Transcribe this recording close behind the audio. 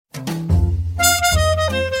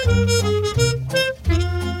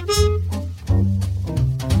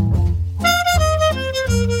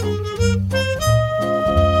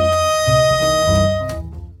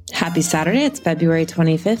Happy Saturday. It's February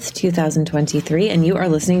 25th, 2023, and you are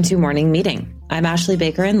listening to Morning Meeting. I'm Ashley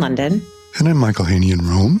Baker in London. And I'm Michael Haney in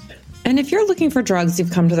Rome. And if you're looking for drugs, you've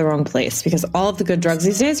come to the wrong place, because all of the good drugs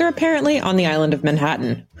these days are apparently on the island of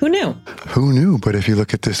Manhattan. Who knew? Who knew? But if you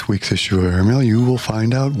look at this week's issue of Airmail, you will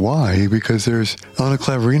find out why, because there's Elena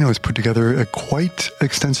Clavarino has put together a quite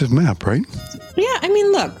extensive map, right? Yeah, I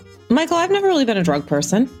mean, look, Michael, I've never really been a drug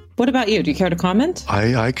person. What about you? Do you care to comment?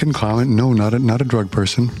 I can comment. No, not a drug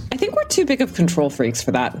person. I think we're too big of control freaks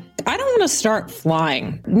for that. I don't want to start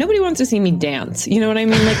flying. Nobody wants to see me dance. You know what I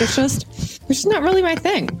mean? Like, it's just not really my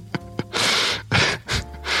thing.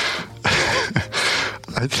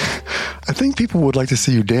 I think people would like to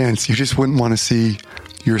see you dance. You just wouldn't want to see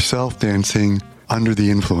yourself dancing under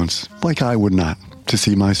the influence. Like I would not to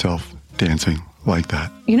see myself dancing like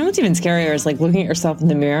that. You know what's even scarier is like looking at yourself in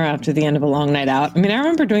the mirror after the end of a long night out. I mean, I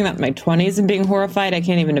remember doing that in my 20s and being horrified. I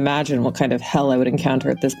can't even imagine what kind of hell I would encounter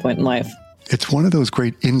at this point in life. It's one of those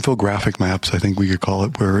great infographic maps, I think we could call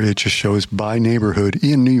it, where it just shows by neighborhood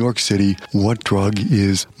in New York City what drug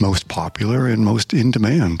is most popular and most in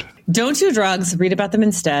demand. Don't do drugs. Read about them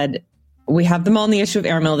instead. We have them all in the issue of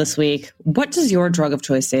Airmail this week. What does your drug of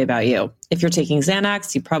choice say about you? If you're taking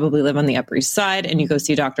Xanax, you probably live on the Upper East Side and you go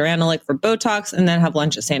see Dr. Analik for Botox and then have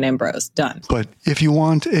lunch at St. Ambrose. Done. But if you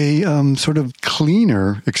want a sort of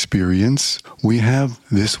cleaner experience, we have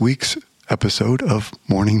this week's episode of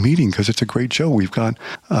Morning Meeting, because it's a great show. We've got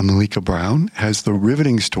Malika Brown has the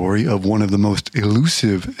riveting story of one of the most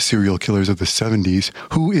elusive serial killers of the 70s,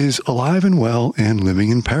 who is alive and well and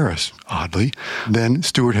living in Paris, oddly. Then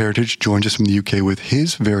Stuart Heritage joins us from the UK with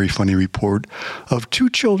his very funny report of two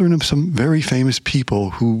children of some very famous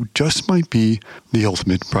people who just might be the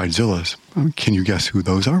ultimate bridezillas. Can you guess who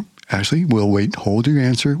those are? Ashley, we'll wait. Hold your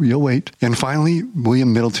answer. We'll wait. And finally,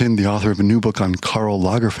 William Middleton, the author of a new book on Karl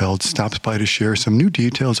Lagerfeld, stops by to share some new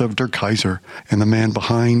details of Der Kaiser and the man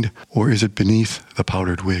behind, or is it beneath, the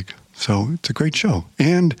powdered wig. So it's a great show.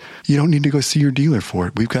 And you don't need to go see your dealer for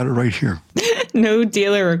it. We've got it right here. No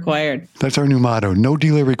dealer required. That's our new motto. No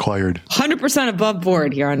dealer required. 100% above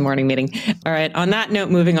board here on Morning Meeting. All right. On that note,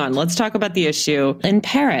 moving on. Let's talk about the issue. In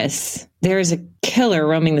Paris, there is a killer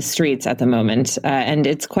roaming the streets at the moment. And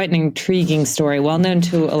it's quite an intriguing story, well known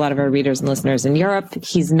to a lot of our readers and listeners in Europe.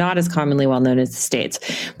 He's not as commonly well known as the States.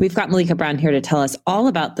 We've got Malika Brown here to tell us all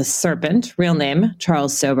about the Serpent, real name,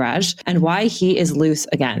 Charles Sobrage, and why he is loose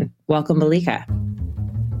again. Welcome, Malika.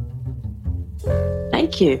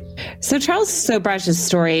 Thank you. So Charles Sobrage's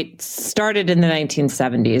story started in the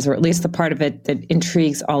 1970s, or at least the part of it that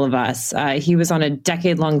intrigues all of us. He was on a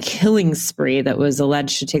decade-long killing spree that was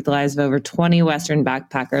alleged to take the lives of over 20 Western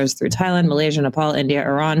backpackers through Thailand, Malaysia, Nepal, India,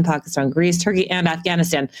 Iran, Pakistan, Greece, Turkey, and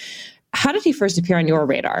Afghanistan. How did he first appear on your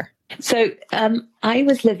radar? So I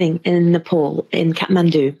was living in Nepal, in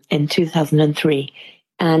Kathmandu, in 2003.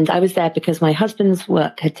 And I was there because my husband's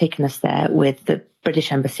work had taken us there with the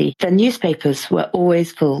British Embassy. The newspapers were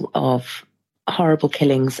always full of horrible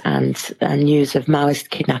killings and news of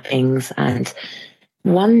Maoist kidnappings. And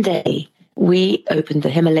one day we opened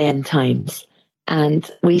the Himalayan Times and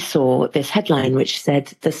we saw this headline which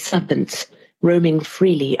said, "The Serpent roaming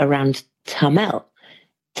freely around Tamil."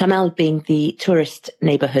 Tamil being the tourist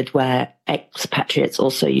neighborhood where expatriates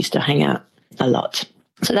also used to hang out a lot.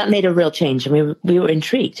 So that made a real change, and we were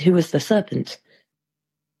intrigued. Who was the Serpent?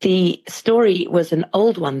 The story was an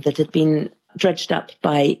old one that had been dredged up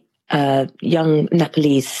by a young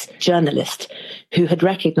Nepalese journalist who had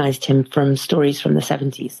recognized him from stories from the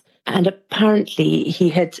 70s. And apparently he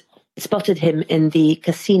had spotted him in the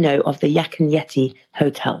casino of the Yak and Yeti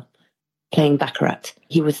Hotel playing baccarat.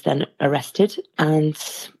 He was then arrested, and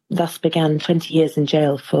thus began 20 years in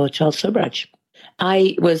jail for Charles Sobrage.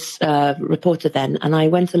 I was a reporter then, and I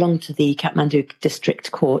went along to the Kathmandu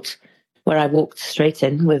District Court, where I walked straight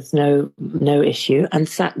in with no issue and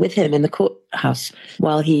sat with him in the courthouse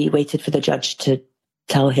while he waited for the judge to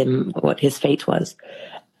tell him what his fate was.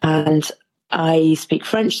 And I speak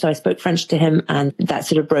French, so I spoke French to him, and that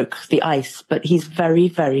sort of broke the ice. But he's very,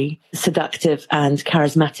 very seductive and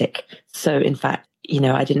charismatic. So, in fact,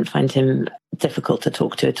 I didn't find him difficult to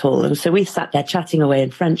talk to at all. And so we sat there chatting away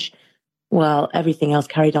in French while everything else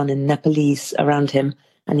carried on in Nepalese around him,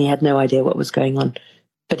 and he had no idea what was going on.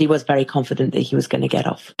 But he was very confident that he was going to get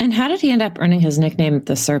off. And how did he end up earning his nickname,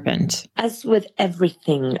 the Serpent? As with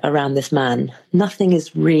everything around this man, nothing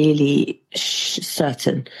is really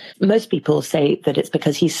certain. Most people say that it's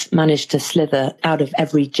because he's managed to slither out of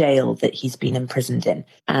every jail that he's been imprisoned in.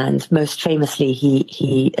 And most famously,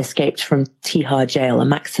 he escaped from Tihar jail, a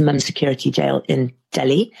maximum security jail in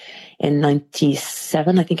Delhi in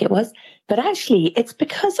 97, I think it was. But actually, it's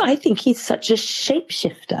because I think he's such a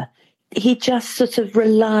shapeshifter. he just sort of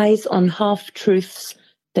relies on half-truths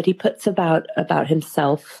that he puts about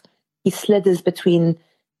himself. He slithers between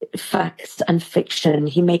facts and fiction.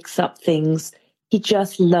 He makes up things. He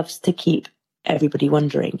just loves to keep everybody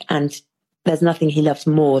wondering. And there's nothing he loves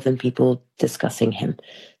more than people discussing him.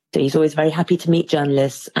 So he's always very happy to meet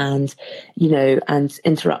journalists and, and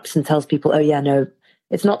interrupts and tells people, oh, yeah, no,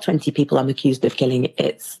 it's not 20 people I'm accused of killing.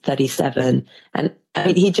 It's 37. And I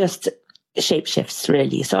mean, he just shapeshifts,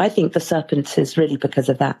 really. So I think The Serpent is really because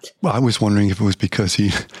of that. Well, I was wondering if it was because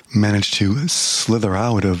he managed to slither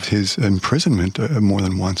out of his imprisonment more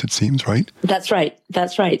than once, it seems, right? That's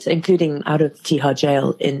right, including out of Tihar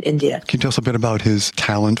jail in India. Can you tell us a bit about his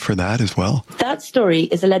talent for that as well? That story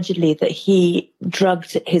is allegedly that he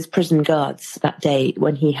drugged his prison guards that day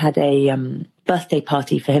when he had a birthday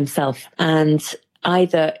party for himself, and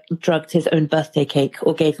either drugged his own birthday cake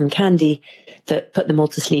or gave them candy that put them all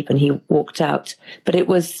to sleep, and he walked out. But it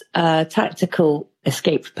was a tactical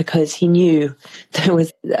escape because he knew there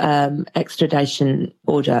was extradition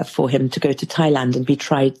order for him to go to Thailand and be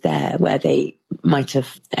tried there, where they might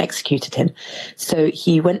have executed him. So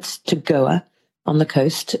he went to Goa on the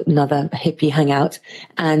coast, another hippie hangout,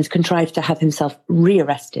 and contrived to have himself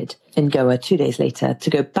rearrested in Goa 2 days later to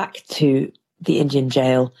go back to the Indian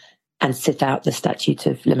jail and sit out the statute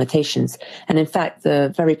of limitations. And in fact,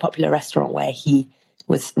 the very popular restaurant where he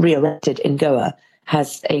was rearrested in Goa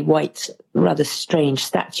has a white, rather strange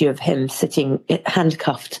statue of him sitting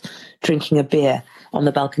handcuffed, drinking a beer on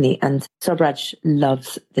the balcony. And Sobraj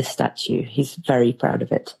loves this statue. He's very proud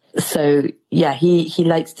of it. So yeah, he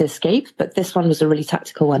likes to escape, but this one was a really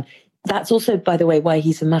tactical one. That's also, by the way, why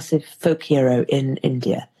he's a massive folk hero in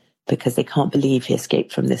India, because they can't believe he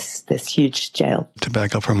escaped from this huge jail. To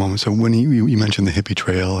back up for a moment, so when you mentioned the hippie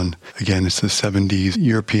trail, and again, it's the 70s,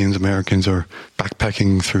 Europeans, Americans are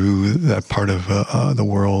backpacking through that part of the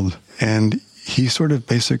world, and he sort of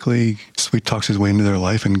basically sweet talks his way into their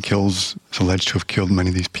life and is alleged to have killed many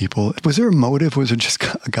of these people. Was there a motive? Was it just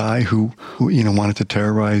a guy who wanted to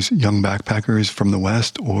terrorize young backpackers from the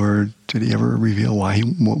West, or did he ever reveal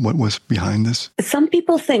what was behind this? Some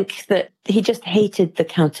people think that he just hated the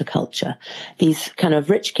counterculture. These kind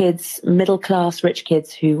of rich kids, middle-class rich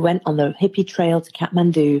kids who went on the hippie trail to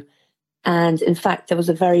Kathmandu. And in fact, there was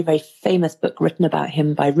a very, very famous book written about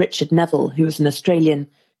him by Richard Neville, who was an Australian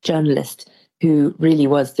journalist who really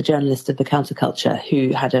was the journalist of the counterculture,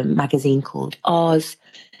 who had a magazine called Oz.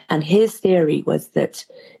 And his theory was that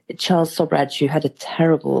Charles Sobraj, who had a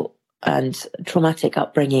terrible and traumatic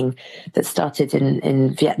upbringing that started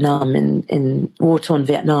in Vietnam, in war-torn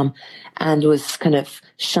Vietnam, and was kind of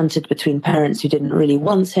shunted between parents who didn't really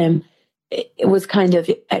want him, it was kind of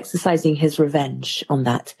exercising his revenge on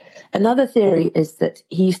that. Another theory is that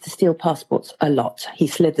he used to steal passports a lot. He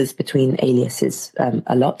slithers between aliases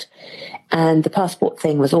a lot. And the passport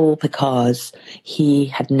thing was all because he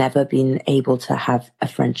had never been able to have a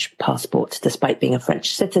French passport, despite being a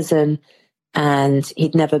French citizen. And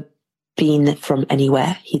he'd never been from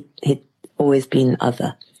anywhere. He'd always been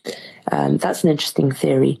other. That's an interesting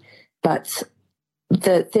theory. But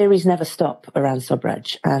the theories never stop around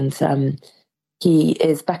Sobraj. And he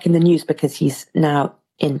is back in the news because he's now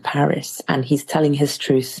in Paris and he's telling his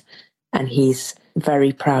truth, and he's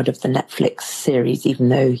very proud of the Netflix series, even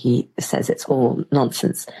though he says it's all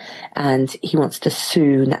nonsense. And he wants to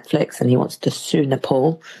sue Netflix and he wants to sue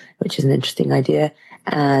Nepal, which is an interesting idea.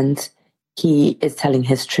 And he is telling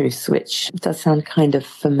his truth, which does sound kind of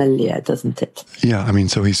familiar, doesn't it? Yeah, I mean,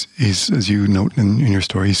 so he's as you note in your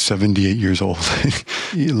story, he's 78 years old,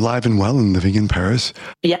 alive and well and living in Paris.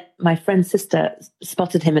 Yeah, my friend's sister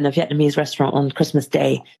spotted him in a Vietnamese restaurant on Christmas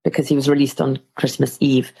Day because he was released on Christmas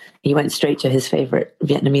Eve. He went straight to his favorite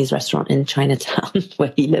Vietnamese restaurant in Chinatown,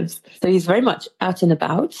 where he lives. So he's very much out and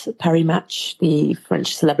about. Paris Match, the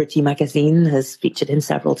French celebrity magazine, has featured him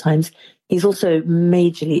several times. He's also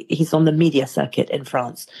he's on the media circuit in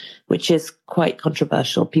France, which is quite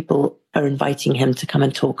controversial. People are inviting him to come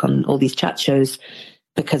and talk on all these chat shows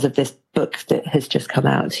because of this book that has just come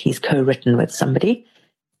out. He's co-written with somebody.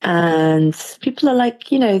 And people are like,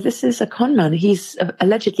 this is a con man. He's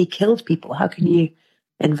allegedly killed people. How can you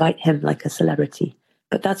invite him like a celebrity?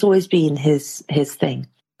 But that's always been his thing.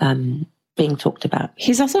 Being talked about.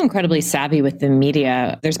 He's also incredibly savvy with the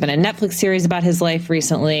media. There's been a Netflix series about his life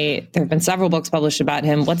recently. There have been several books published about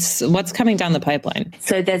him. What's coming down the pipeline?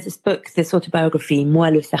 So there's this book, this autobiography, Moi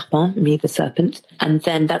le Serpent, Me the Serpent. And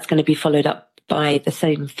then that's going to be followed up by the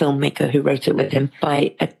same filmmaker who wrote it with him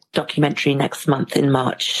by a documentary next month in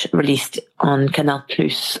March, released on Canal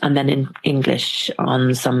Plus and then in English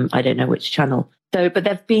on some, I don't know which channel. So, but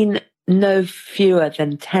there've been no fewer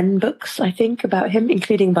than 10 books, I think, about him,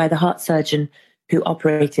 including by the heart surgeon who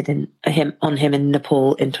operated on him in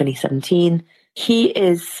Nepal in 2017. He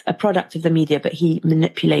is a product of the media, but he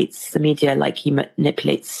manipulates the media like he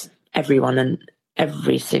manipulates everyone and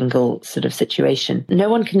every single sort of situation. No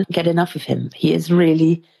one can get enough of him. He is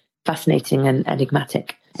really fascinating and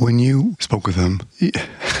enigmatic. When you spoke with him,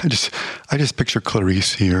 I just picture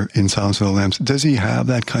Clarice here in Silence of the Lambs. Does he have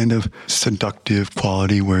that kind of seductive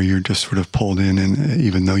quality where you're just sort of pulled in, and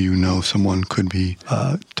even though you know someone could be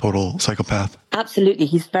a total psychopath? Absolutely.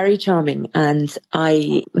 He's very charming. And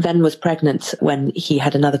I then was pregnant when he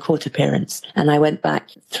had another court appearance. And I went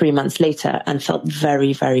back 3 months later and felt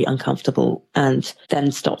very, very uncomfortable, and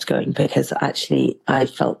then stopped going because actually I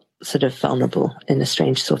felt sort of vulnerable in a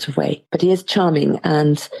strange sort of way. But he is charming,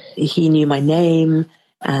 and he knew my name,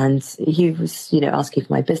 and he was, asking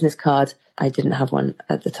for my business card. I didn't have one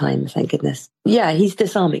at the time, thank goodness. Yeah, he's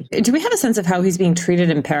disarming. Do we have a sense of how he's being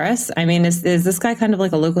treated in Paris? I mean, is this guy kind of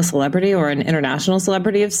like a local celebrity or an international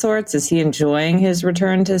celebrity of sorts? Is he enjoying his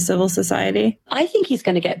return to civil society? I think he's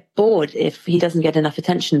going to get bored if he doesn't get enough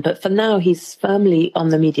attention. But for now, he's firmly on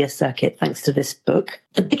the media circuit, thanks to this book.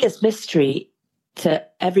 The biggest mystery to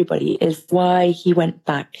everybody is why he went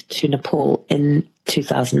back to Nepal in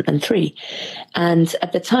 2003. And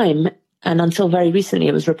at the time, and until very recently,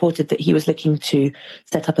 it was reported that he was looking to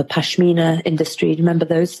set up a pashmina industry. Do you remember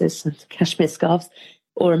those cashmere scarves?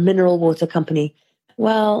 Or a mineral water company.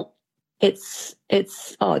 Well, it's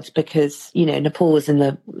odd because, Nepal was in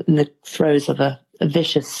the throes of a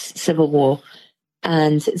vicious civil war.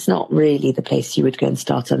 And it's not really the place you would go and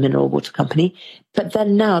start a mineral water company. But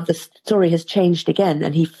then now the story has changed again,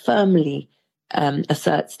 and he firmly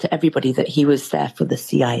asserts to everybody that he was there for the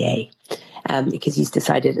CIA because he's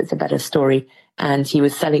decided it's a better story. And he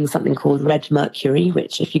was selling something called red mercury,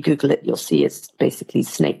 which if you Google it, you'll see is basically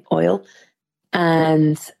snake oil,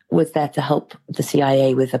 and was there to help the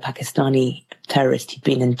CIA with a Pakistani terrorist he'd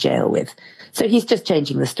been in jail with. So he's just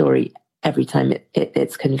changing the story every time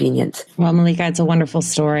it's convenient. Well, Malika, it's a wonderful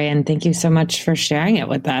story, and thank you so much for sharing it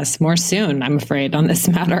with us. More soon, I'm afraid, on this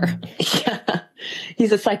matter. Yeah,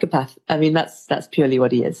 he's a psychopath. I mean, that's purely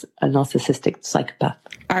what he is, a narcissistic psychopath.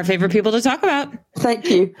 Our favorite people to talk about. Thank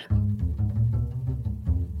you.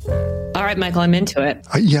 All right, Michael, I'm into it.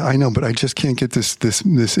 Yeah, I know, but I just can't get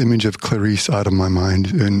this image of Clarice out of my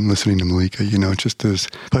mind and listening to Malika. It just does.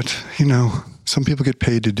 But, some people get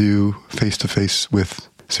paid to do face-to-face with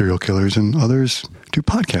serial killers, and others do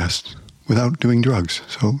podcasts without doing drugs.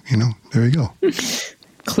 So, there you go.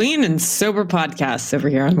 Clean and sober podcasts over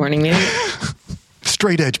here on Morning Meeting.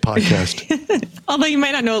 Straight edge podcast. Although you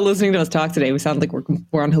might not know it listening to us talk today. We sound like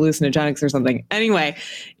we're on hallucinogenics or something. Anyway,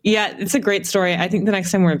 yeah, it's a great story. I think the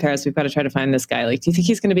next time we're in Paris, we've got to try to find this guy. Like, do you think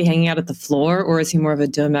he's going to be hanging out at the floor, or is he more of a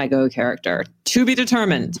Domago character? To be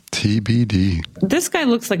determined. TBD. This guy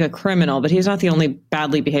looks like a criminal, but he's not the only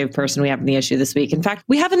badly behaved person we have in the issue this week. In fact,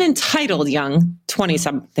 we have an entitled young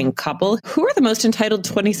 20-something couple. Who are the most entitled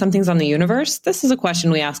 20-somethings on the universe? This is a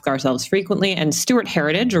question we ask ourselves frequently, and Stuart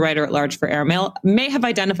Heritage, a writer at large for Airmail, may have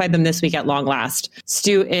identified them this week at long last.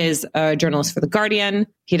 Stu is a journalist for The Guardian.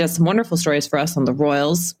 He does some wonderful stories for us on the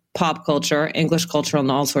royals, pop culture, English culture, and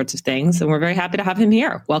all sorts of things. And we're very happy to have him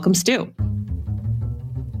here. Welcome, Stu.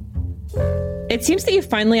 It seems that you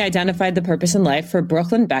finally identified the purpose in life for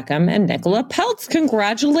Brooklyn Beckham and Nicola Peltz.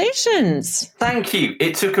 Congratulations. Thank you.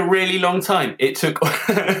 It took a really long time. It took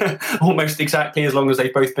almost exactly as long as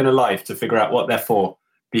they've both been alive to figure out what they're for,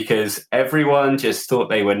 because everyone just thought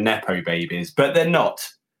they were Nepo babies, but they're not.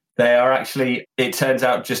 They are actually, it turns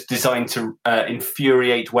out, just designed to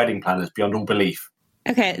infuriate wedding planners beyond all belief.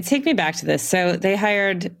 Okay, take me back to this. So they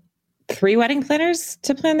hired 3 wedding planners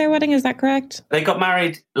to plan their wedding. Is that correct? They got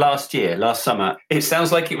married last summer. It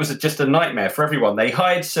sounds like it was just a nightmare for everyone. They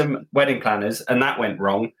hired some wedding planners and that went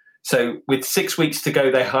wrong. So with 6 weeks to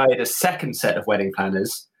go, they hired a second set of wedding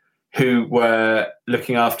planners who were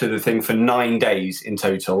looking after the thing for 9 days in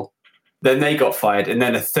total. Then they got fired, and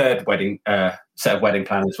then a third set of wedding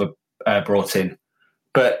planners were brought in.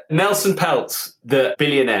 But Nelson Peltz, the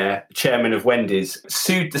billionaire chairman of Wendy's,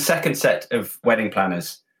 sued the second set of wedding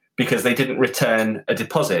planners because they didn't return a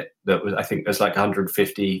deposit that was, I think, was like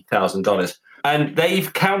 $150,000. And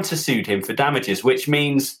they've countersued him for damages, which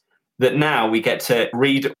means that now we get to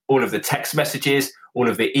read all of the text messages, all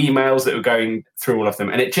of the emails that were going through all of them.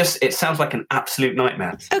 And it sounds like an absolute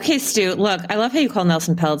nightmare. Okay, Stu, look, I love how you call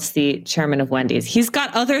Nelson Peltz the chairman of Wendy's. He's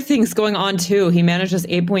got other things going on, too. He manages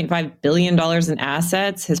 $8.5 billion in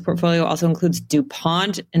assets. His portfolio also includes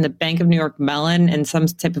DuPont and the Bank of New York Mellon and some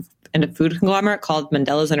type of food conglomerate called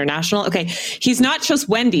Mandela's International. Okay, he's not just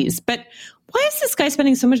Wendy's, but Why is this guy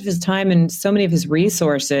spending so much of his time and so many of his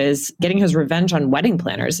resources getting his revenge on wedding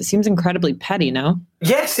planners? It seems incredibly petty, no?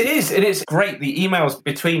 Yes, it is. It is great. The emails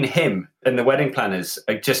between him and the wedding planners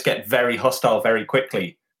just get very hostile very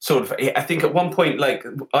quickly. Sort of, I think at one point, like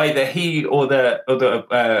either he or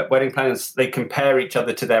the wedding planners, they compare each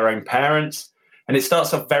other to their own parents. And it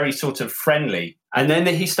starts off very sort of friendly. And then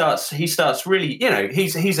he starts really,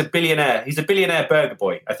 he's a billionaire. He's a billionaire burger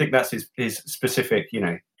boy. I think that's his specific,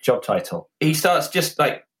 job title. He starts just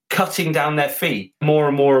like cutting down their fee more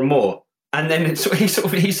and more and more. And then he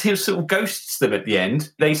sort of ghosts them at the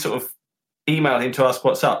end. They sort of email him to ask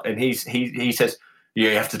what's up. And he says, you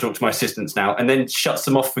have to talk to my assistants now. And then shuts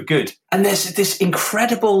them off for good. And there's this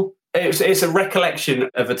incredible... It's a recollection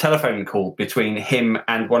of a telephone call between him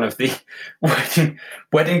and one of the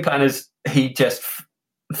wedding planners he just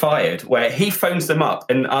fired, where he phones them up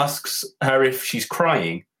and asks her if she's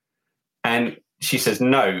crying. And she says,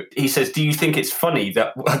 no. He says, do you think it's funny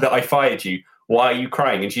that I fired you? Why are you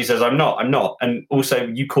crying? And she says, I'm not. And also,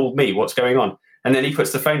 you called me. What's going on? And then he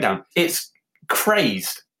puts the phone down. It's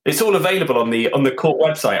crazed. It's all available on the court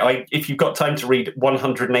website. If you've got time to read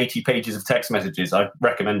 180 pages of text messages, I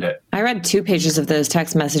recommend it. I read 2 pages of those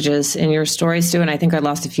text messages in your story, Stu, and I think I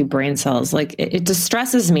lost a few brain cells. Like, it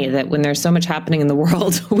distresses me that when there's so much happening in the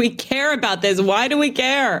world, we care about this. Why do we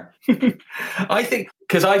care? I think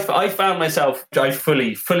because I found myself, I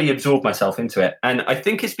fully absorbed myself into it. And I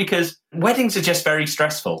think it's because weddings are just very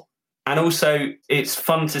stressful. And also, it's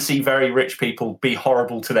fun to see very rich people be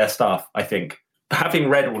horrible to their staff, I think. Having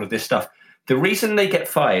read all of this stuff, the reason they get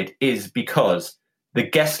fired is because the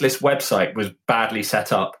guest list website was badly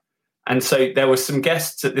set up. And so there were some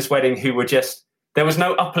guests at this wedding who were there was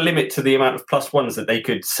no upper limit to the amount of +1s that they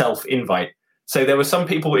could self-invite. So there were some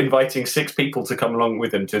people inviting 6 people to come along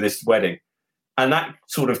with them to this wedding. And that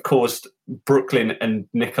sort of caused Brooklyn and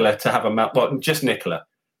Nicola to have a meltdown. Well, just Nicola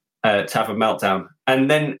to have a meltdown.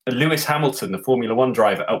 And then Lewis Hamilton, the Formula One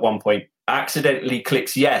driver, at one point accidentally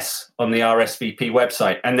clicks yes on the RSVP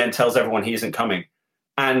website and then tells everyone he isn't coming.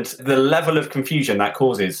 And the level of confusion that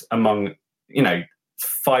causes among,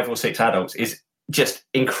 5 or 6 adults is just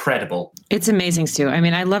incredible. It's amazing, Stu. I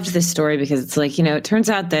mean, I loved this story because it's like, it turns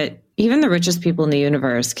out that even the richest people in the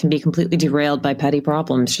universe can be completely derailed by petty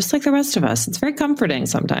problems, just like the rest of us. It's very comforting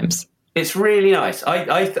sometimes. It's really nice.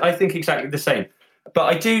 I think exactly the same.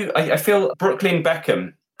 But I feel Brooklyn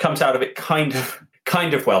Beckham comes out of it kind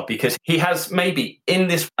of well, because he has maybe in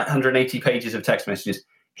this 180 pages of text messages,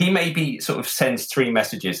 he maybe sort of sends 3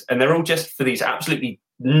 messages and they're all just for these absolutely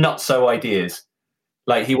nutso ideas.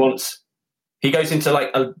 Like he goes into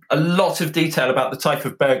like a lot of detail about the type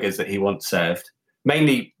of burgers that he wants served,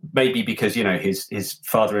 mainly maybe because, his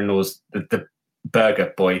father-in-law's the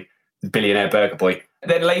burger boy, the billionaire burger boy.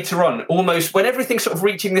 Then later on, almost when everything's sort of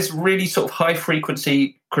reaching this really sort of high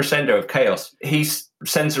frequency crescendo of chaos, he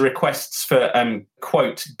sends requests for,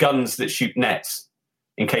 quote, guns that shoot nets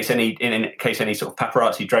in case any sort of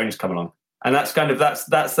paparazzi drones come along. And that's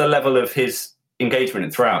that's the level of his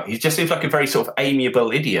engagement throughout. He just seems like a very sort of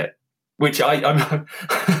amiable idiot, which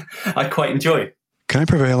I quite enjoy. Can I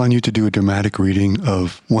prevail on you to do a dramatic reading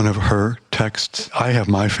of one of her texts? I have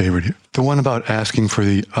my favorite here. The one about asking for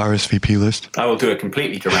the RSVP list. I will do a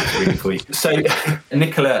completely dramatic reading for you. So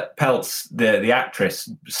Nicola Peltz, the actress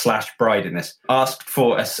 / bride in this, asked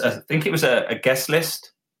for, I think it was a guest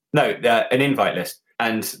list. No, an invite list.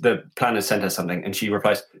 And the planners sent her something and she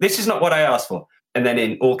replies, "This is not what I asked for." And then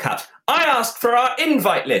in all caps, "I asked for our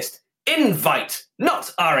invite list. Invite,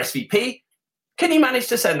 not RSVP. Can you manage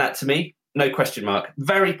to send that to me?" No question mark.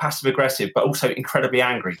 Very passive aggressive, but also incredibly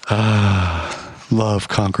angry. Love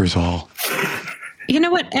conquers all. You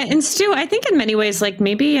know what? And Stu, I think in many ways, like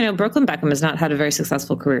maybe, Brooklyn Beckham has not had a very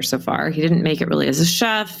successful career so far. He didn't make it really as a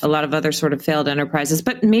chef, a lot of other sort of failed enterprises,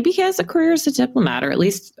 but maybe he has a career as a diplomat, or at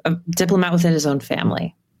least a diplomat within his own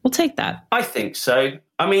family. We'll take that. I think so.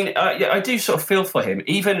 I mean, I do sort of feel for him.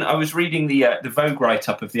 Even I was reading the Vogue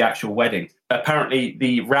write-up of the actual wedding. Apparently,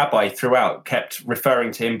 the rabbi throughout kept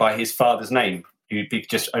referring to him by his father's name, who'd be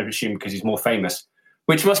just, I assume, because he's more famous,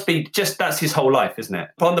 which must be that's his whole life, isn't it?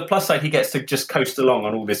 But on the plus side, he gets to just coast along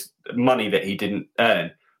on all this money that he didn't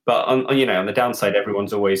earn. But on the downside,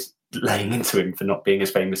 everyone's always laying into him for not being as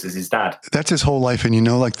famous as his dad. That's his whole life.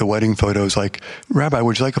 And like the wedding photos, like, "Rabbi,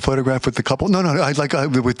 would you like a photograph with the couple?" No, I'd like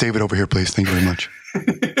with David over here, please. Thank you very much.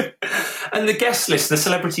 And the guest list, the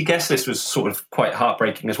celebrity guest list, was sort of quite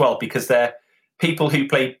heartbreaking as well, because they're people who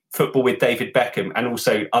played football with David Beckham and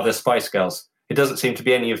also other Spice Girls. It doesn't seem to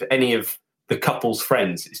be any of the couple's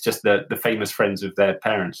friends. It's just the famous friends of their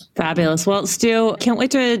parents. Fabulous. Well, Stu, can't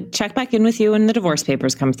wait to check back in with you when the divorce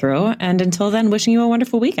papers come through. And until then, wishing you a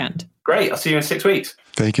wonderful weekend. Great. I'll see you in 6 weeks.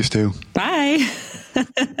 Thank you, Stu. Bye.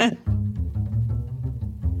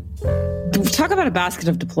 Talk about a basket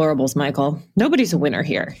of deplorables, Michael. Nobody's a winner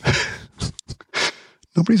here.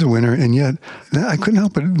 Nobody's a winner. And yet, I couldn't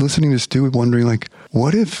help but listening to Stu wondering, like,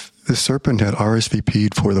 what if the serpent had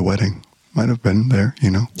RSVP'd for the wedding? Might have been there,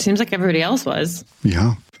 Seems like everybody else was.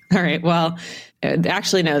 Yeah. All right. Well,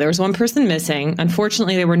 actually, no, there was one person missing.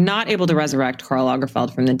 Unfortunately, they were not able to resurrect Karl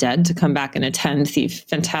Lagerfeld from the dead to come back and attend the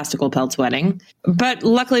fantastical Peltz wedding. But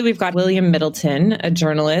luckily, we've got William Middleton, a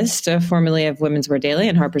journalist, formerly of Women's Wear Daily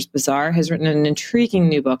and Harper's Bazaar, has written an intriguing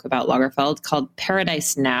new book about Lagerfeld called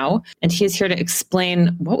Paradise Now. And he is here to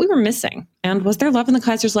explain what we were missing. And was there love in the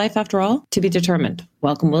Kaiser's life after all? To be determined.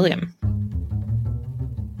 Welcome, William.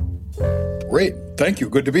 Great. Thank you.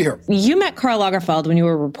 Good to be here. You met Karl Lagerfeld when you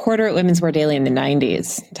were a reporter at Women's Wear Daily in the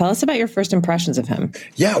 90s. Tell us about your first impressions of him.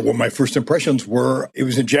 Yeah, well, my first impressions were, it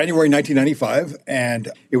was in January 1995, and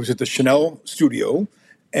it was at the Chanel studio.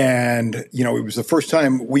 And, it was the first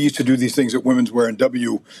time we used to do these things at Women's Wear and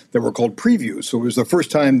W that were called previews. So it was the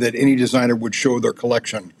first time that any designer would show their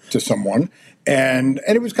collection to someone. And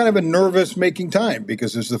it was kind of a nervous making time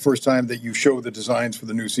because it's the first time that you show the designs for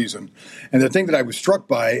the new season. And the thing that I was struck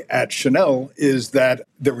by at Chanel is that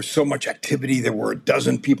there was so much activity. There were a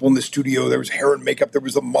dozen people in the studio. There was hair and makeup. There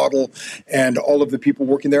was the model and all of the people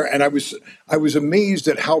working there. And I was amazed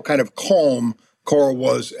at how kind of calm Karl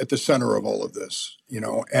was at the center of all of this,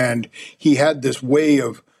 and he had this way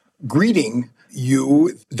of greeting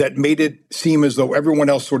you that made it seem as though everyone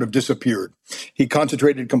else sort of disappeared. He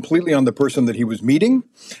concentrated completely on the person that he was meeting,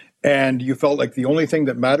 and you felt like the only thing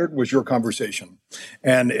that mattered was your conversation.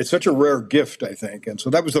 And it's such a rare gift, I think. And so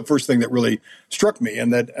that was the first thing that really struck me,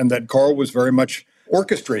 and that Karl was very much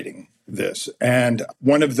orchestrating this. And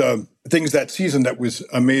one of the things that season that was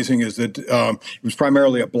amazing is that it was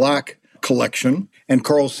primarily a black collection. And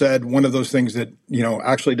Karl said one of those things that,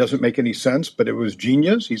 actually doesn't make any sense, but it was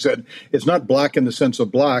genius. He said, it's not black in the sense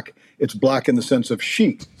of black, it's black in the sense of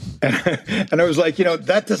chic. And I was like,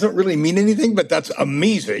 that doesn't really mean anything, but that's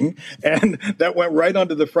amazing. And that went right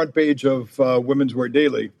onto the front page of Women's Wear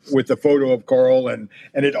Daily with the photo of Karl. And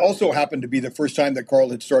it also happened to be the first time that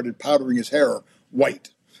Karl had started powdering his hair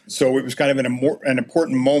white. So it was kind of an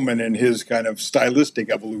important moment in his kind of stylistic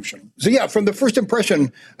evolution. So yeah, from the first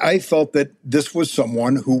impression, I felt that this was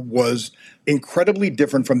someone who was incredibly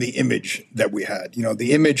different from the image that we had.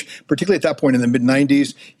 The image, particularly at that point in the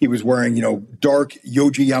mid-90s, he was wearing, dark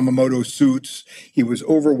Yohji Yamamoto suits. He was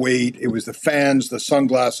overweight. It was the fans, the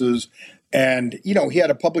sunglasses. And, he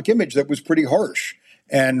had a public image that was pretty harsh.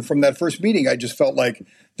 And from that first meeting, I just felt like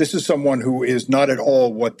this is someone who is not at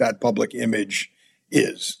all what that public image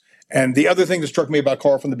is. And the other thing that struck me about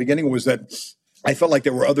Karl from the beginning was that I felt like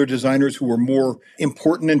there were other designers who were more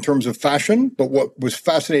important in terms of fashion. But what was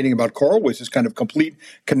fascinating about Karl was his kind of complete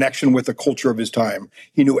connection with the culture of his time.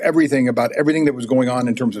 He knew everything about everything that was going on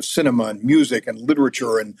in terms of cinema and music and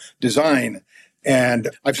literature and design.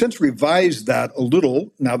 And I've since revised that a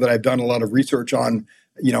little now that I've done a lot of research on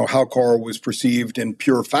how Karl was perceived in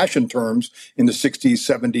pure fashion terms in the 60s,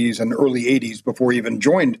 70s, and early 80s before he even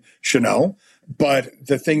joined Chanel. But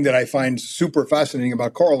the thing that I find super fascinating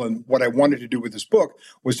about Karl and what I wanted to do with this book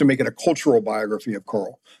was to make it a cultural biography of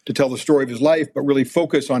Karl, to tell the story of his life, but really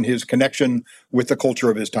focus on his connection with the culture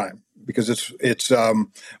of his time, because it's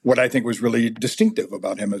what I think was really distinctive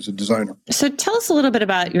about him as a designer. So tell us a little bit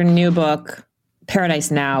about your new book, Paradise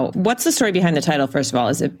Now. What's the story behind the title, first of all?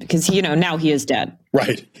 Is it because, now he is dead?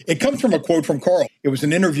 Right. It comes from a quote from Karl. It was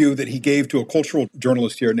an interview that he gave to a cultural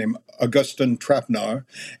journalist here named Augustin Trapenard,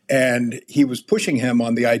 and he was pushing him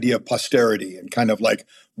on the idea of posterity and kind of like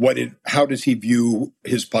how does he view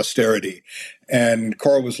his posterity? And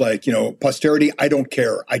Karl was like, posterity, I don't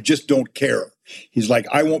care. I just don't care. He's like,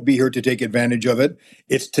 I won't be here to take advantage of it.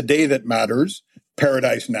 It's today that matters.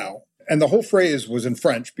 Paradise Now. And the whole phrase was in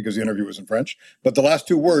French because the interview was in French. But the last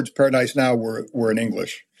two words, Paradise Now, were in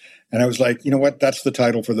English. And I was like, you know what? That's the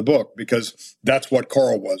title for the book, because that's what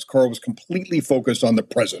Karl was. Karl was completely focused on the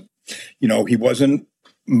present. He wasn't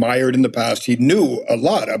mired in the past. He knew a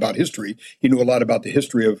lot about history. He knew a lot about the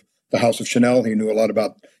history of the House of Chanel. He knew a lot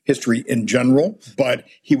about history in general, but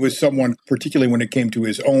he was someone, particularly when it came to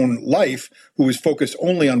his own life, who was focused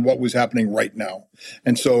only on what was happening right now.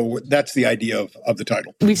 And so that's the idea of the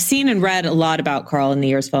title. We've seen and read a lot about Karl in the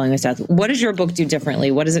years following his death. What does your book do differently?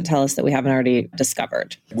 What does it tell us that we haven't already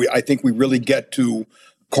discovered? I think we really get to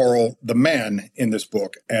Karl the man in this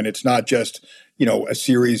book. And it's not just, a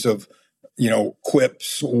series of,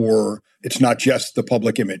 quips or It's not just the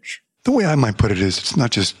public image. The way I might put it is, it's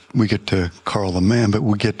not just we get to Karl the man, but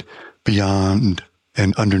we get beyond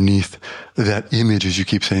and underneath that image, as you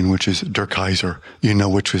keep saying, which is Der Kaiser,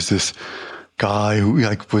 which was this guy who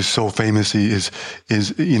was so famous. He is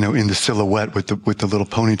in the silhouette with the little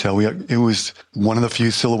ponytail. It was one of the few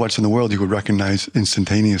silhouettes in the world you would recognize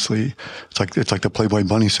instantaneously. It's like the Playboy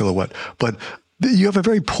bunny silhouette. But you have a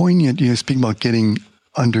very poignant, speaking about getting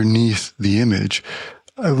underneath the image.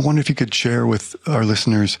 I wonder if you could share with our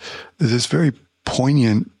listeners this very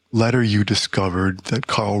poignant letter you discovered that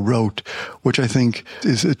Karl wrote, which I think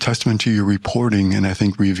is a testament to your reporting, and I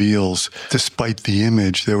think reveals, despite the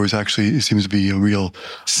image, there was actually, it seems to be a real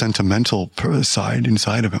sentimental side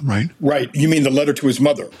inside of him, right? Right. You mean the letter to his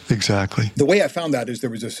mother? Exactly. The way I found that is there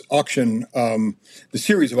was this auction, the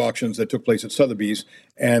series of auctions that took place at Sotheby's,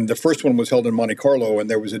 and the first one was held in Monte Carlo, and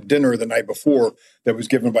there was a dinner the night before that was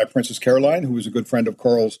given by Princess Caroline, who was a good friend of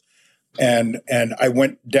Karl's. And I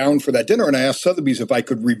went down for that dinner and I asked Sotheby's if I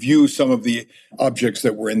could review some of the objects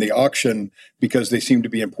that were in the auction because they seemed to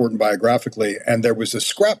be important biographically. And there was a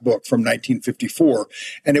scrapbook from 1954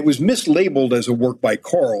 and it was mislabeled as a work by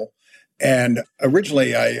Karl. And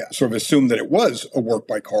originally I sort of assumed that it was a work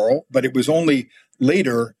by Karl, but it was only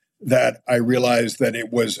later that I realized that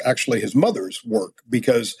it was actually his mother's work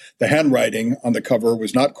because the handwriting on the cover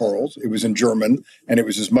was not Karl's. It was in German and it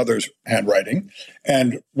was his mother's handwriting.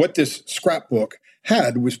 And what this scrapbook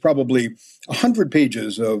had was probably 100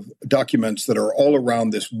 pages of documents that are all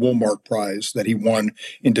around this Woolmark Prize that he won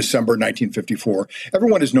in December 1954.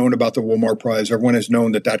 Everyone has known about the Woolmark Prize. Everyone has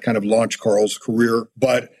known that kind of launched Karl's career.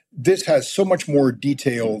 But this has so much more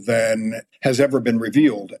detail than has ever been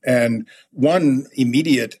revealed. And one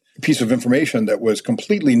immediate piece of information that was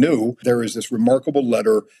completely new, there is this remarkable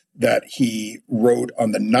letter that he wrote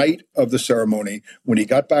on the night of the ceremony. When he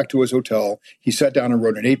got back to his hotel, he sat down and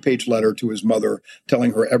wrote an 8-page letter to his mother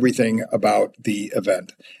telling her everything about the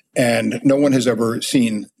event. And no one has ever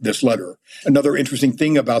seen this letter. Another interesting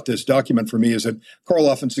thing about this document for me is that Karl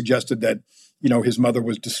often suggested that his mother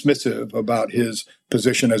was dismissive about his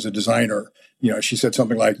position as a designer. She said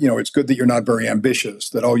something like, it's good that you're not very ambitious,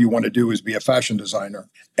 that all you want to do is be a fashion designer.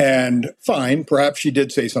 And fine, perhaps she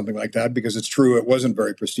did say something like that because it's true, it wasn't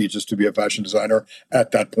very prestigious to be a fashion designer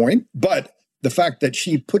at that point. But the fact that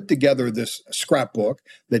she put together this scrapbook,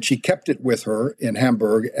 that she kept it with her in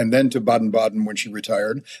Hamburg and then to Baden-Baden when she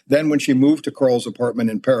retired, then when she moved to Karl's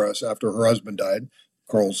apartment in Paris after her husband died,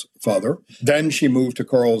 Karl's father. Then she moved to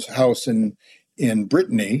Karl's house in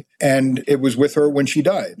Brittany, and it was with her when she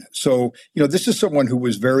died. So, this is someone who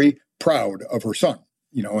was very proud of her son,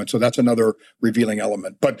 and so that's another revealing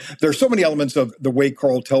element. But there's so many elements of the way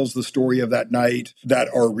Karl tells the story of that night that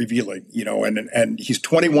are revealing, and he's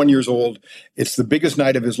 21 years old. It's the biggest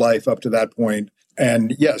night of his life up to that point.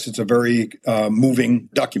 And yes, it's a very moving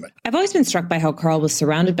document. I've always been struck by how Karl was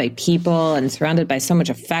surrounded by people and surrounded by so much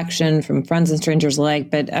affection from friends and strangers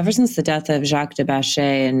alike. But ever since the death of Jacques de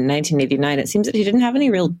Bachet in 1989, it seems that he didn't have any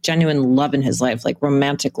real genuine love in his life, like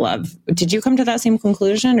romantic love. Did you come to that same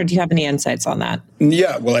conclusion, or do you have any insights on that?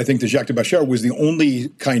 Yeah, well, I think that Jacques de Bachet was the only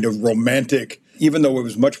kind of romantic, even though it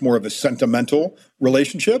was much more of a sentimental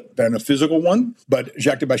relationship than a physical one. But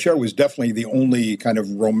Jacques de Bachet was definitely the only kind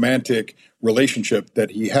of romantic relationship that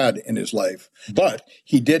he had in his life. But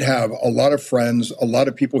he did have a lot of friends, a lot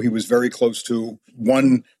of people he was very close to.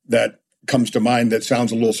 One that comes to mind that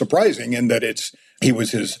sounds a little surprising in that he was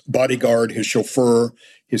his bodyguard, his chauffeur,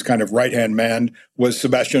 his kind of right-hand man was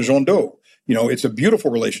Sébastien Jondot. It's a beautiful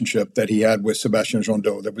relationship that he had with Sébastien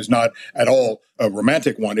Jondot. That was not at all a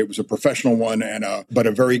romantic one. It was a professional one but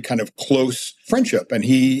a very kind of close friendship. And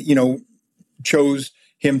he, chose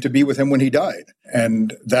him to be with him when he died.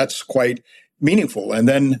 And that's quite meaningful. And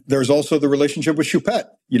then there's also the relationship with Choupette,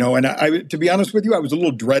 and I, to be honest with you, I was a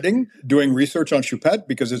little dreading doing research on Choupette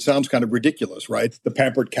because it sounds kind of ridiculous, right? The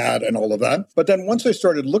pampered cat and all of that. But then once I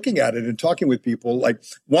started looking at it and talking with people, like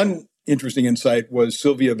one interesting insight was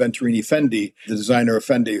Silvia Venturini Fendi, the designer of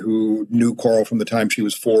Fendi, who knew Karl from the time she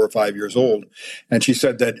was 4 or 5 years old. And she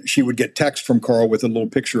said that she would get text from Karl with a little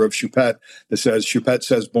picture of Choupette that says, Choupette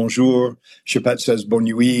says bonjour, Choupette says bonne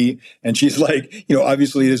nuit. And she's like,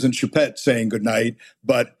 obviously it isn't Choupette saying goodnight,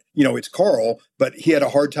 but it's Karl, but he had a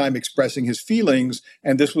hard time expressing his feelings.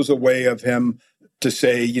 And this was a way of him to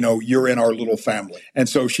say, you're in our little family. And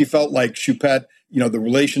so she felt like Choupette, the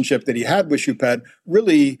relationship that he had with Choupette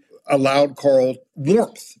really allowed Karl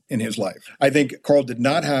warmth in his life. I think Karl did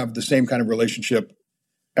not have the same kind of relationship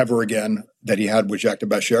ever again that he had with Jacques de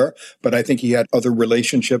Bachère, but I think he had other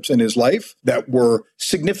relationships in his life that were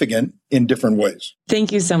significant in different ways.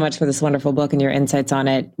 Thank you so much for this wonderful book and your insights on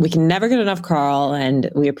it. We can never get enough, Karl, and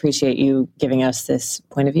we appreciate you giving us this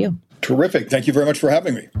point of view. Terrific. Thank you very much for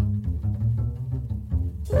having me.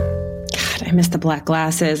 I miss the black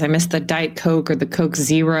glasses. I miss the Diet Coke or the Coke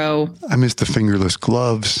Zero. I miss the fingerless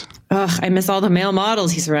gloves. Ugh, I miss all the male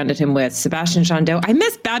models he surrounded him with. Sebastian Jandot. I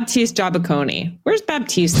miss Baptiste Jabaconi. Where's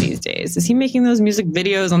Baptiste these days? Is he making those music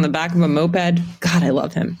videos on the back of a moped? God, I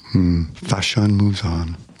love him. Fashion moves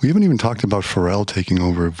on. We haven't even talked about Pharrell taking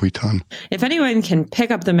over Vuitton. If anyone can pick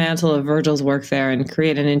up the mantle of Virgil's work there and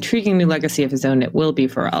create an intriguing new legacy of his own, it will be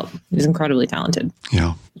Pharrell. He's incredibly talented.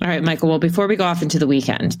 Yeah. All right, Michael, well, before we go off into the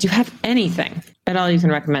weekend, do you have anything at all you can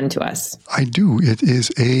recommend to us? I do. It is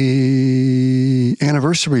a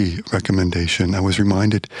anniversary recommendation. I was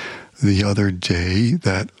reminded the other day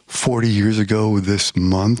that 40 years ago this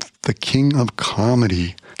month, The King of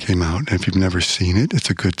Comedy came out. And if you've never seen it, it's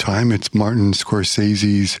a good time. It's Martin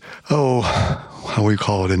Scorsese's, how we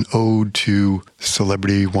call it, an ode to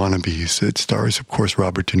celebrity wannabes. It stars, of course,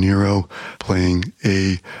 Robert De Niro playing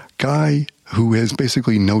a guy who has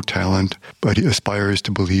basically no talent, but he aspires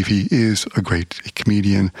to believe he is a great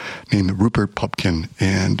comedian named Rupert Pupkin.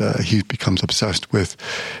 And he becomes obsessed with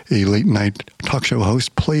a late-night talk show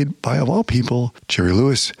host played by, of all people, Jerry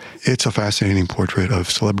Lewis. It's a fascinating portrait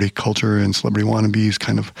of celebrity culture and celebrity wannabes,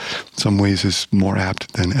 kind of in some ways is more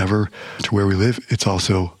apt than ever to where we live. It's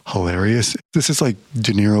also hilarious. This is like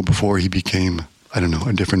De Niro before he became,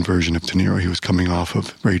 a different version of De Niro. He was coming off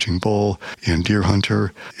of Raging Bull and Deer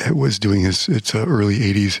Hunter. It was doing it's early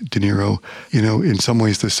 80s De Niro. In some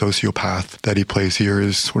ways, the sociopath that he plays here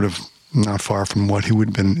is sort of not far from what he would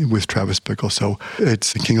have been with Travis Bickle. So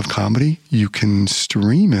it's The King of Comedy. You can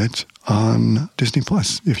stream it on Disney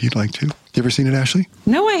Plus if you'd like to. You ever seen it, Ashley?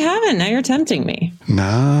 No, I haven't. Now you're tempting me.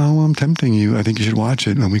 Now I'm tempting you. I think you should watch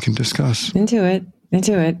it and we can discuss. Into it.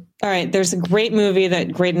 All right. There's a great movie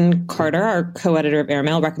that Graydon Carter, our co-editor of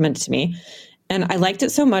Airmail, recommended to me. And I liked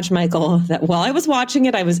it so much, Michael, that while I was watching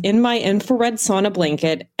it, I was in my infrared sauna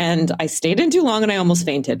blanket and I stayed in too long and I almost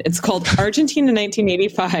fainted. It's called Argentina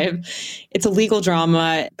 1985. It's a legal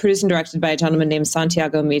drama produced and directed by a gentleman named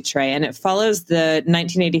Santiago Mitre. And it follows the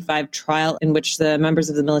 1985 trial in which the members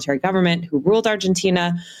of the military government who ruled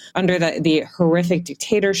Argentina under the horrific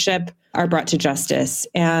dictatorship are brought to justice.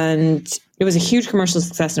 And it was a huge commercial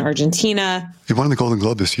success in Argentina. It won the Golden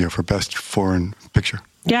Globe this year for Best Foreign Picture.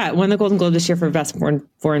 Yeah, it won the Golden Globe this year for Best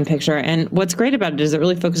Foreign Picture. And what's great about it is it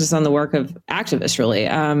really focuses on the work of activists, really.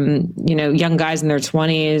 Young guys in their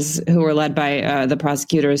 20s who were led by the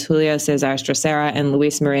prosecutors Julio Cesar Estracera and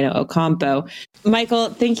Luis Moreno Ocampo. Michael,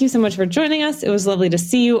 thank you so much for joining us. It was lovely to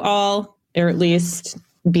see you all, or at least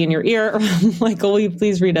be in your ear. Michael, will you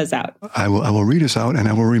please read us out? I will read us out, and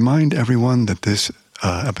I will remind everyone that this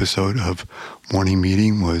episode of Morning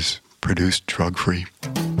Meeting was produced drug-free.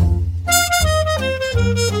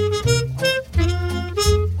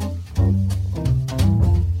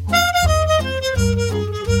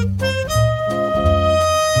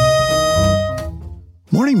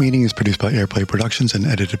 Morning Meeting is produced by Airplay Productions and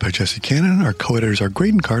edited by Jesse Cannon. Our co-editors are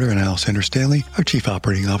Graydon Carter and Alexander Stanley. Our chief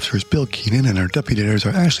operating officer is Bill Keenan, and our deputy editors are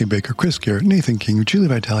Ashley Baker, Chris Garrett, Nathan King, Julie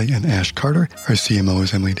Vitale, and Ash Carter. Our CMO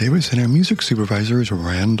is Emily Davis, and our music supervisor is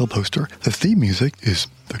Randall Poster. The theme music is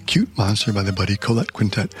The Cute Monster by the Buddy Collette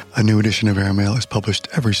Quintet. A new edition of Airmail is published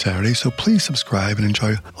every Saturday, so please subscribe and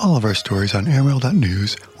enjoy all of our stories on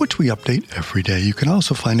airmail.news, which we update every day. You can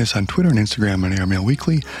also find us on Twitter and Instagram on Airmail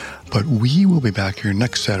Weekly. But we will be back here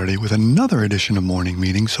next Saturday with another edition of Morning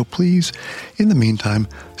Meeting. So please, in the meantime,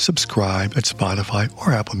 subscribe at Spotify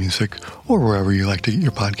or Apple Music or wherever you like to get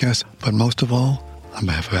your podcasts. But most of all, on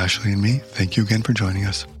behalf of Ashley and me, thank you again for joining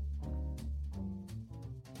us.